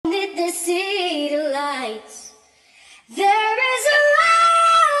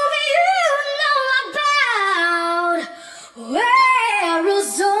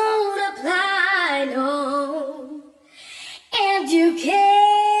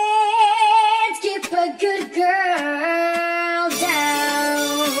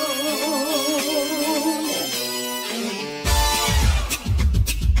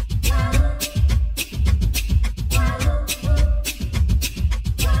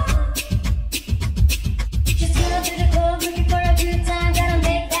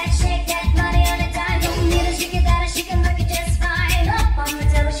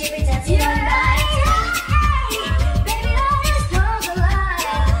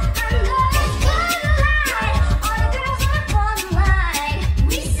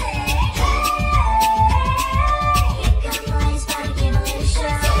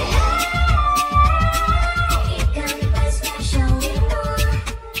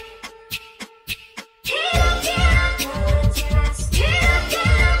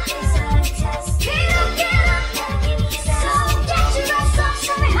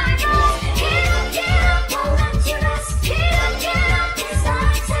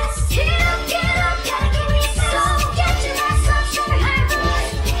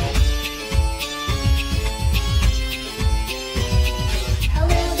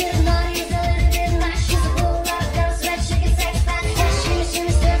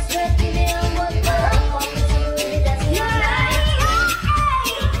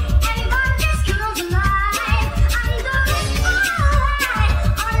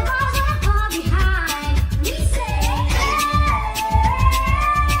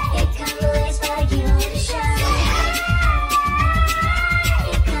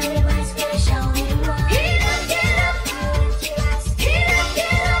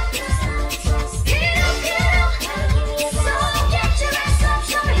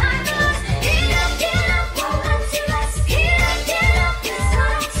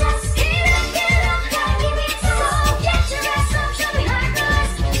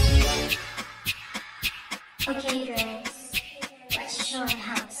showing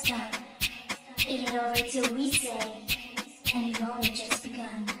how it's done. Eat it over till we say, and you've only just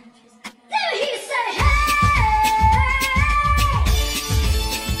begun. Then he say, hey!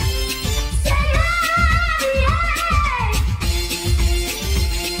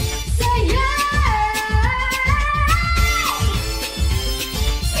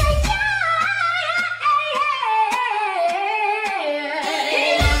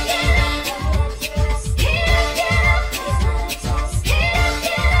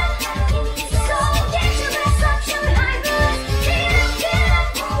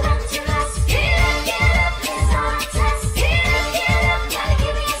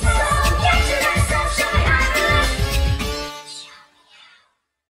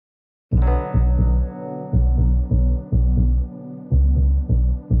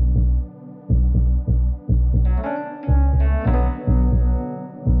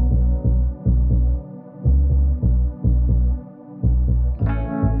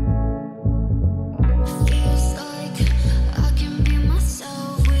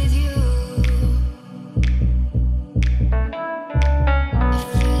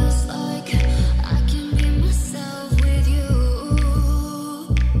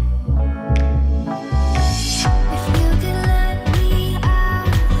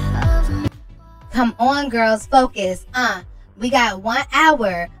 Come on, girls, focus. We got 1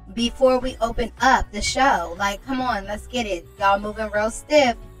 hour before we open up the show. Like, come on, let's get it. Y'all moving real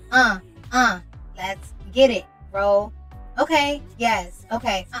stiff. Let's get it. Roll. Okay, yes,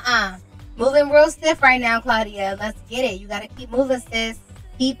 okay, moving real stiff right now, Claudia. Let's get it. You gotta keep moving, sis.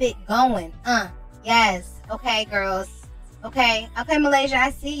 Keep it going. Yes. Okay, girls. Okay, Malaysia, I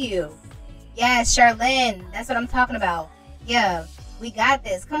see you. Yes, Charlene, that's what I'm talking about. Yeah. We got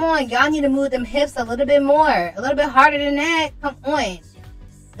this. Come on. Y'all need to move them hips a little bit more. A little bit harder than that. Come on.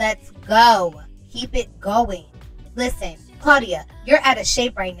 Let's go. Keep it going. Listen, Claudia, you're out of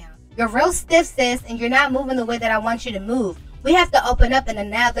shape right now. You're real stiff, sis, and you're not moving the way that I want you to move. We have to open up in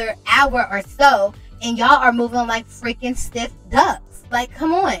another hour or so, and y'all are moving like freaking stiff ducks. Like,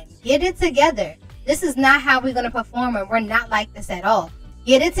 come on. Get it together. This is not how we're going to perform, and we're not like this at all.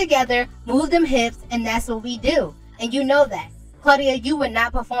 Get it together, move them hips, and that's what we do. And you know that. Claudia, you would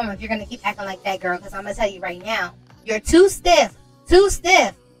not perform if you're going to keep acting like that, girl, because I'm going to tell you right now, you're too stiff. Too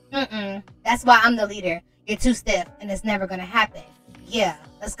stiff. That's why I'm the leader. You're too stiff, and it's never going to happen. Yeah,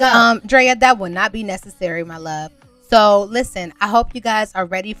 let's go. Drea, that would not be necessary, my love. So, listen, I hope you guys are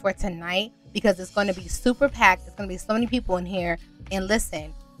ready for tonight because it's going to be super packed. There's going to be so many people in here. And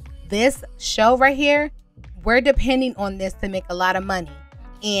listen, this show right here, we're depending on this to make a lot of money.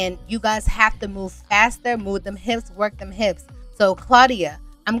 And you guys have to move faster, move them hips, work them hips. So, Claudia,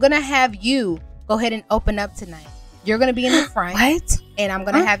 I'm going to have you go ahead and open up tonight. You're going to be in the front. What? And I'm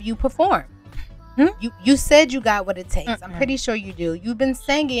going to have you perform. You said you got what it takes. I'm pretty sure you do. You've been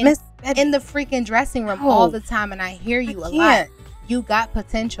singing in the freaking dressing room all the time, and I hear you a lot. You got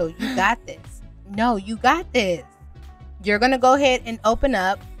potential. You got this. No, you got this. You're going to go ahead and open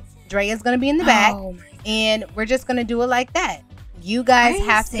up. Drea's going to be in the back, and we're just going to do it like that. You guys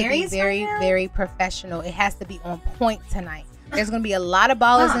have to be very, very professional. It has to be on point tonight. There's going to be a lot of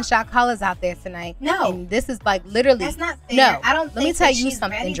ballers and shot callers out there tonight. No. And this is like literally. That's not fair. No. I don't Let me tell you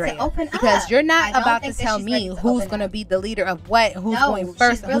something, Drea. Because you're not about to tell me who's going to be the leader of what, who's going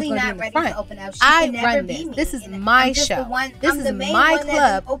first, and who's going to be in the front. I run this. This is my show. This is my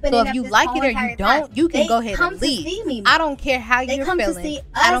club. So if you like it or you don't, you can go ahead and leave. I don't care how you're feeling.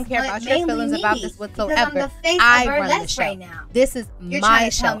 I don't care about your feelings about this whatsoever. I run the show. This is my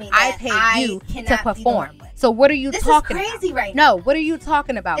show. I pay you to perform. So what are you talking about? This is crazy right now. No, what are you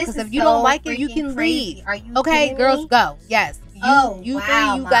talking about? Because if you don't like it, you can leave. Okay, girls, go. Yes. You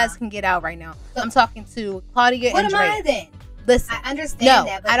guys can get out right now. I'm talking to Claudia and Drea. What am I then? Listen, I understand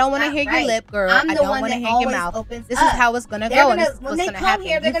that, but I don't want to hear your lip, girl. I don't want to hear your mouth. This is how it's going to go, and this is what's going to happen.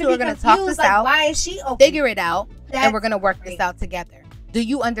 You two are going to talk this out, why is she open? figure it out, and we're going to work this out together. Do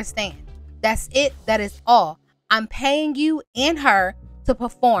you understand? That's it. That is all. I'm paying you and her to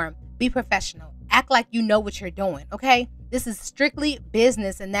perform. Be professional. Act like you know what you're doing, okay? This is strictly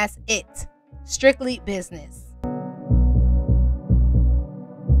business, and that's it. Strictly business.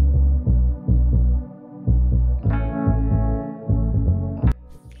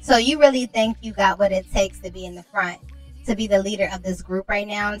 So you really think you got what it takes to be in the front, to be the leader of this group right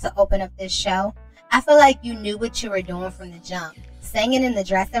now, and to open up this show? I feel like you knew what you were doing from the jump. Singing in the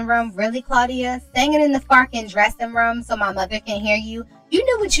dressing room? Really, Claudia? Singing in the fucking dressing room so my mother can hear you? You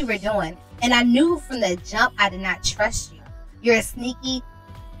knew what you were doing. And I knew from the jump I did not trust you. You're a sneaky,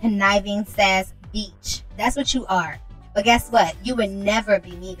 conniving, sass beach. That's what you are. But guess what? You would never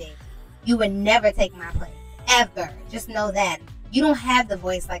be me, baby. You would never take my place. Ever. Just know that. You don't have the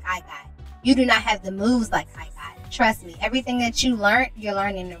voice like I got. You do not have the moves like I got. Trust me, everything that you learned, you're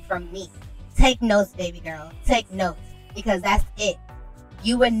learning it from me. Take notes, baby girl. Take notes, because that's it.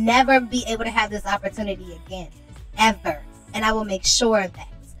 You would never be able to have this opportunity again, ever. And I will make sure of that.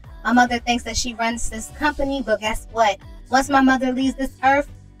 My mother thinks that she runs this company, but guess what? Once my mother leaves this earth,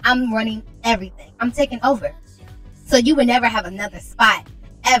 I'm running everything. I'm taking over. So you would never have another spot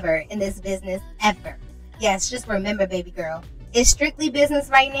ever in this business, ever. Yes, just remember, baby girl, it's strictly business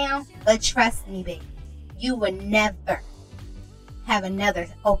right now, but trust me, baby, you would never have another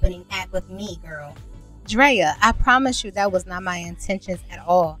opening act with me, girl. Drea, I promise you that was not my intentions at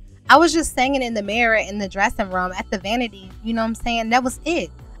all. I was just saying it in the mirror, in the dressing room, at the vanity. You know what I'm saying? That was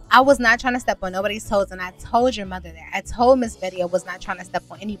it. I was not trying to step on nobody's toes, and I told your mother that. I told Miss Betty I was not trying to step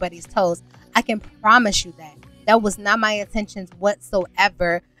on anybody's toes. I can promise you that. That was not my intentions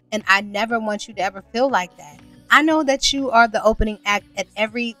whatsoever, and I never want you to ever feel like that. I know that you are the opening act at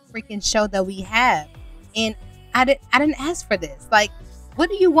every freaking show that we have, and I didn't ask for this. Like, what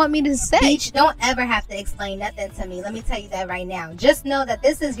do you want me to say? Beach, don't ever have to explain nothing to me. Let me tell you that right now. Just know that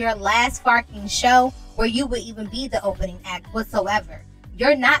this is your last fucking show where you would even be the opening act whatsoever.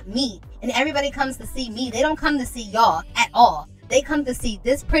 You're not me, and everybody comes to see me. They don't come to see y'all at all. They come to see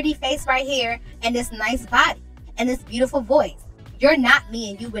this pretty face right here and this nice body and this beautiful voice. You're not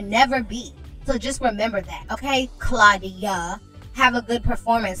me, and you would never be. So just remember that, okay, Claudia? Have a good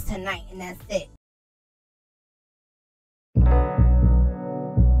performance tonight, and that's it.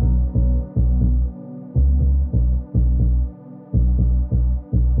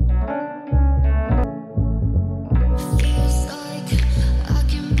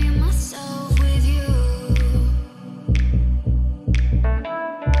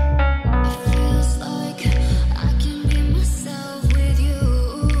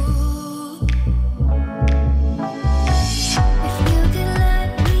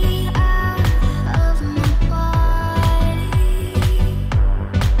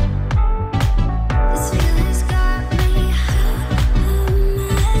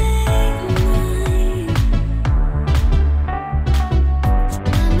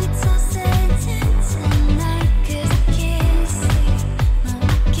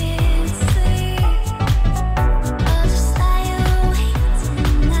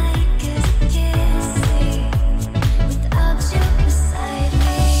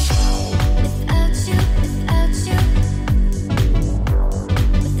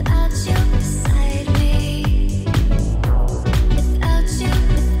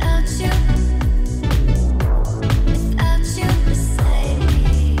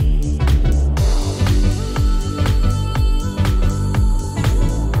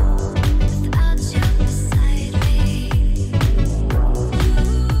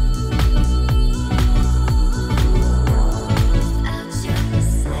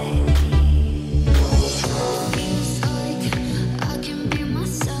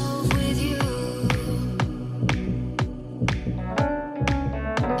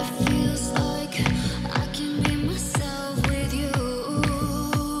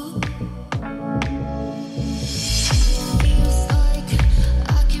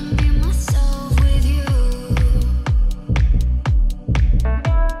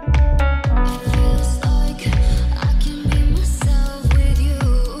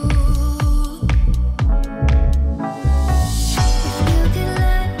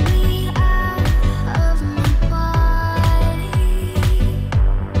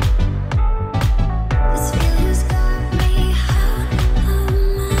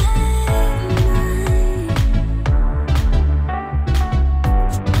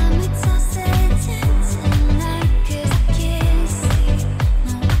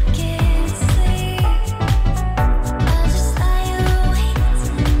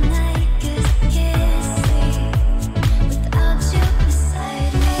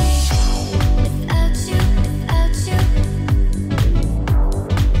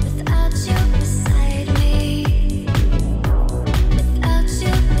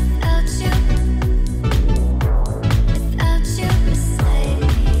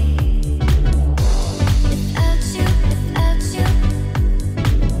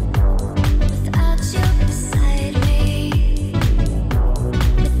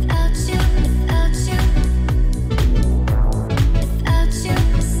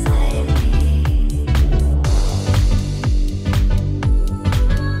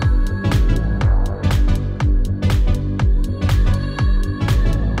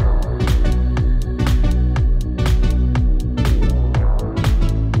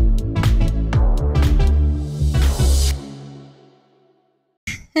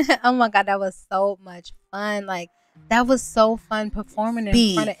 Oh my God, that was so much fun. Like, That was so fun performing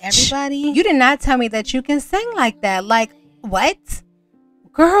in front of everybody. You did not tell me that you can sing like that. Like, what?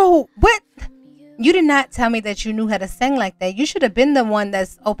 Girl, what? You did not tell me that you knew how to sing like that. You should have been the one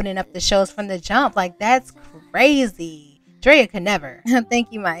that's opening up the shows from the jump. Like, that's crazy. Drea could never.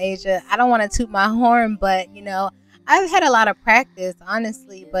 Thank you, my Asia. I don't want to toot my horn, but, you know, I've had a lot of practice,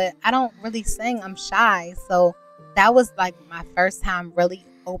 honestly, but I don't really sing. I'm shy. So that was like my first time really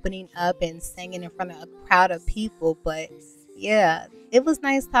opening up and singing in front of a crowd of people. But yeah, it was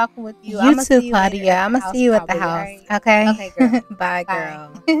nice talking with you. You too, Claudia. I'm gonna see you at the house. Right? Okay. Okay, girl. Bye,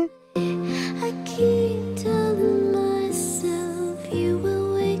 girl. I keep telling myself you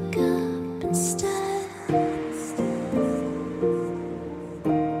will wake up instead.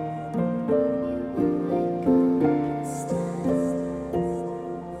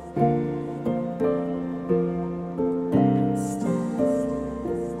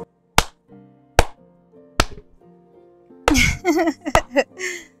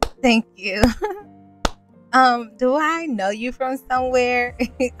 Thank you. Do I know you from somewhere?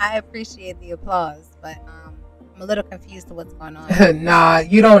 I appreciate the applause, but I'm a little confused to what's going on. Nah,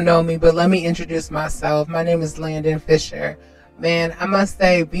 you don't know me, but let me introduce myself. My name is Landon Fisher. Man, I must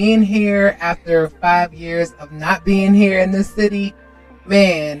say, being here after 5 years of not being here in this city,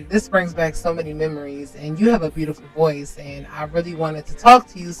 man, this brings back so many memories. And you have a beautiful voice, and I really wanted to talk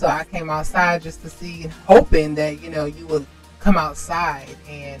to you, so I came outside just to see, hoping that, you know, you would come outside.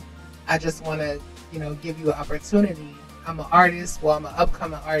 And I just want to, you know, give you an opportunity. I'm an artist, well, I'm an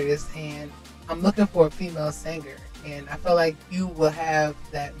upcoming artist, and I'm looking for a female singer. And I feel like you will have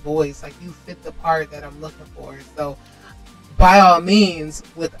that voice, like you fit the part that I'm looking for. So by all means,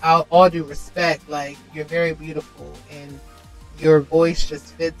 without all due respect, like, you're very beautiful and your voice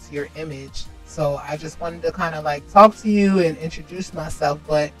just fits your image. So I just wanted to kind of like talk to you and introduce myself.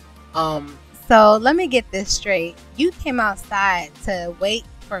 But so let me get this straight. You came outside to wait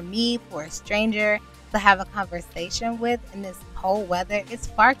for me, for a stranger to have a conversation with in this cold weather. It's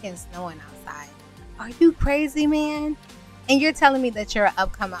fucking snowing outside. Are you crazy, man? And you're telling me that you're an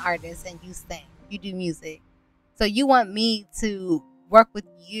upcoming artist and you sing, you do music. So you want me to work with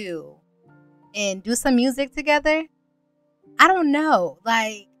you and do some music together? I don't know.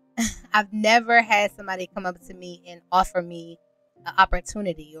 Like, I've never had somebody come up to me and offer me an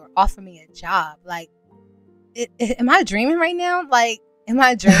opportunity or offer me a job. Like, am I dreaming right now? Like, am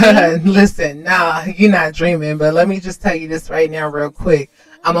I dreaming? Listen, nah, you're not dreaming. But let me just tell you this right now real quick.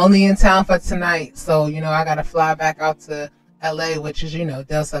 I'm only in town for tonight. So, you know, I got to fly back out to LA, which is, you know,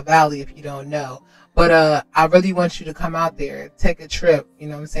 Delta Valley, if you don't know. But I really want you to come out there, take a trip. You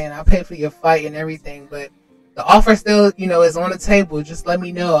know what I'm saying? I'll pay for your flight and everything. But the offer still, you know, is on the table. Just let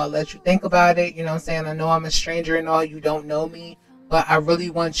me know. I'll let you think about it. You know what I'm saying? I know I'm a stranger and all. You don't know me. But I really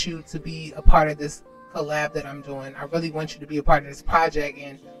want you to be a part of this collab that I'm doing. I really want you to be a part of this project.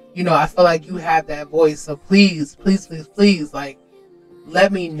 And, you know, I feel like you have that voice. So please, please, please, please, like,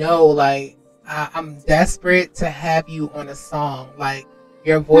 let me know. Like, I'm desperate to have you on a song. Like,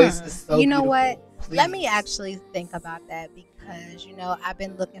 your voice is so You know beautiful. what? Please. Let me actually think about that, because, you know, I've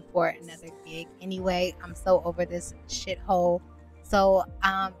been looking for another gig anyway. I'm so over this shithole. So,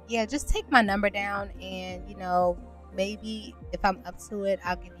 yeah, just take my number down, and, you know, maybe if I'm up to it,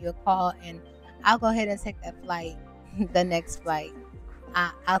 I'll give you a call and I'll go ahead and take that flight, the next flight.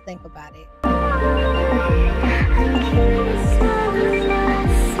 I'll think about it.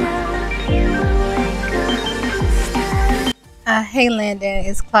 Hey, Landon,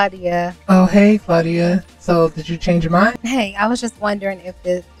 it's Claudia. Oh, hey, Claudia. So, did you change your mind? Hey, I was just wondering if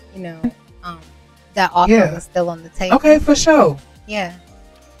the, you know, that offer was still on the table. Okay, for sure. Yeah.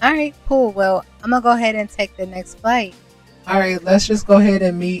 All right, cool. Well, I'm gonna go ahead and take the next flight. All right, let's just go ahead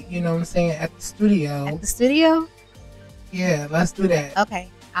and meet, you know what I'm saying, at the studio. At the studio? Yeah, let's do that. Okay.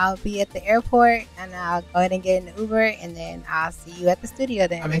 I'll be at the airport, and I'll go ahead and get in the Uber, and then I'll see you at the studio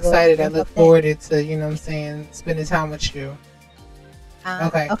then. I'm excited. I look forward to, you know what I'm saying, spending time with you.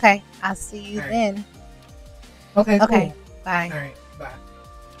 Okay. Okay. I'll see you then. Okay, cool. Okay. Bye. All right. Bye.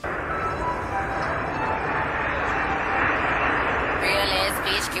 Real ass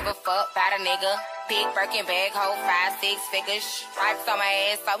bitch, give a fuck about a nigga. Big Birkin bag, hold 5-6 figures. Stripes on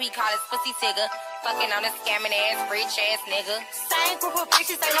my ass, so he call his pussy tigger. Fucking on a scamming ass, rich ass nigga. Same group of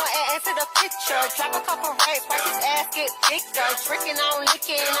bitches, ain't no ass to the picture. Drop a couple rates, watch his ass get bigger. Drinking on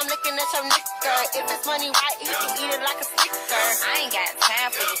licking, I'm looking at your nigga. If it's money right, he can eat it like a sticker. I ain't got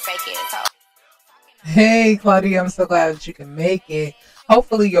time for you fake ass. Hey, Claudia, I'm so glad that you can make it.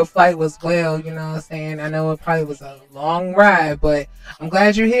 Hopefully your flight was well, you know what I'm saying? I know it probably was a long ride, but I'm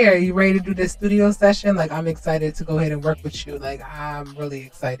glad you're here. Are you ready to do this studio session? Like, I'm excited to go ahead and work with you. Like, I'm really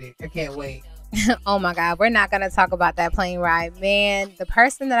excited. I can't wait. Oh my God, we're not gonna talk about that plane ride, man. The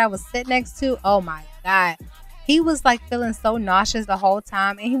person that I was sitting next to, oh my God, he was like feeling so nauseous the whole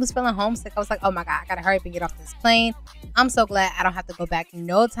time, and he was feeling homesick. I was like, oh my God, I gotta hurry up and get off this plane. I'm so glad I don't have to go back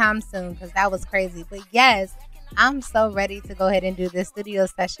no time soon, because that was crazy. But yes, I'm so ready to go ahead and do this studio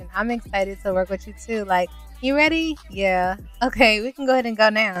session. I'm excited to work with you too. Like, you ready? Yeah. Okay, we can go ahead and go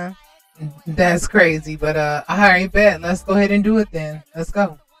now. That's crazy, but all right, bet. Let's go ahead and do it then. Let's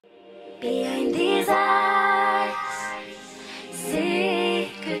go. Behind these eyes,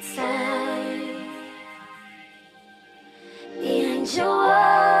 secret signs. Behind your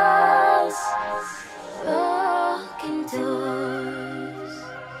walls, broken doors.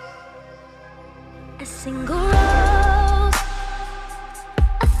 A single rose,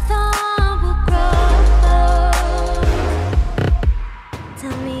 a thorn will grow.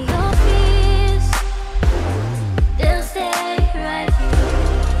 Tell me your fears, they'll stay right here.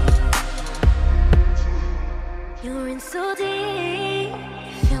 You're in so deep,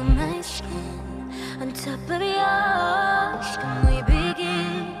 feel my skin on top of yours. Can we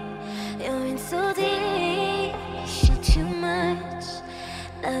begin? You're in so deep, you too much,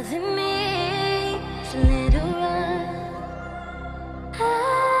 loving me. Let her run.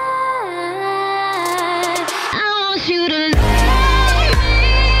 I want you to love me.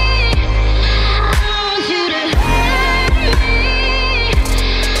 I want you to hurt me.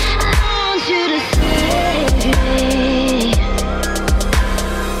 I want you to save me.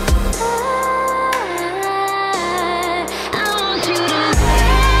 I want you to love me. I want you to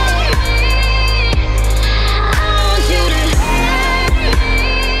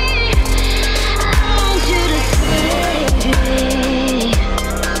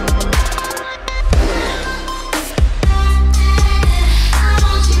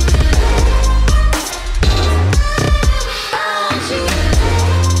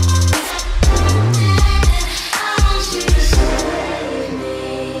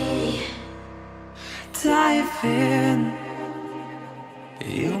hurt me.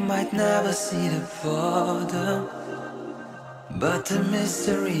 You might never see the border, but the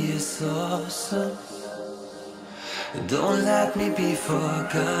mystery is awesome. Don't let me be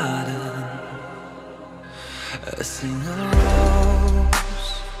forgotten. A single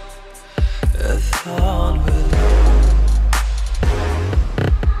rose, a thorn will.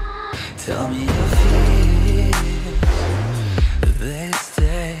 Tell me your fears, they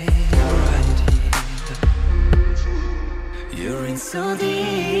stay right here. You're in so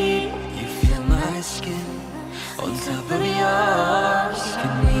deep, you feel my skin on top of yours.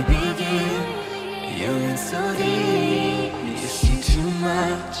 Can we begin? You're in so deep, you see too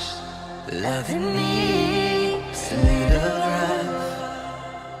much, loving me, it's a little rough.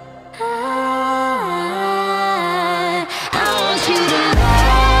 I want you to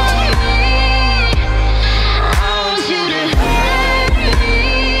love me. I want you to hurt me.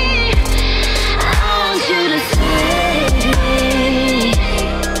 I want you to save me.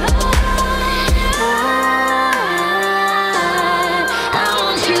 I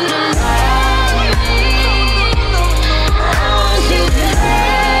want you to love me. I want you to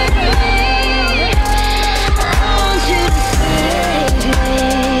hurt me. I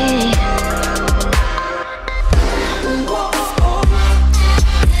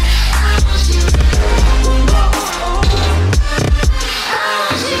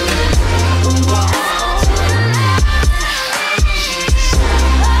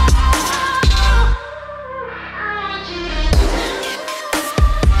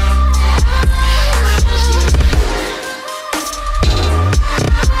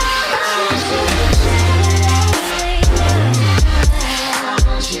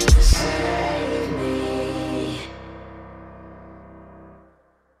want you to save me.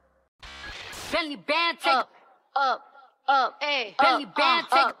 Belly band, take up, ayy. Belly band,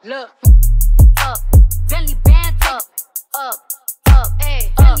 take look up. Belly band, take up, ayy.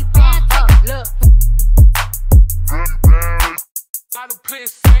 Belly band, take look. Gotta play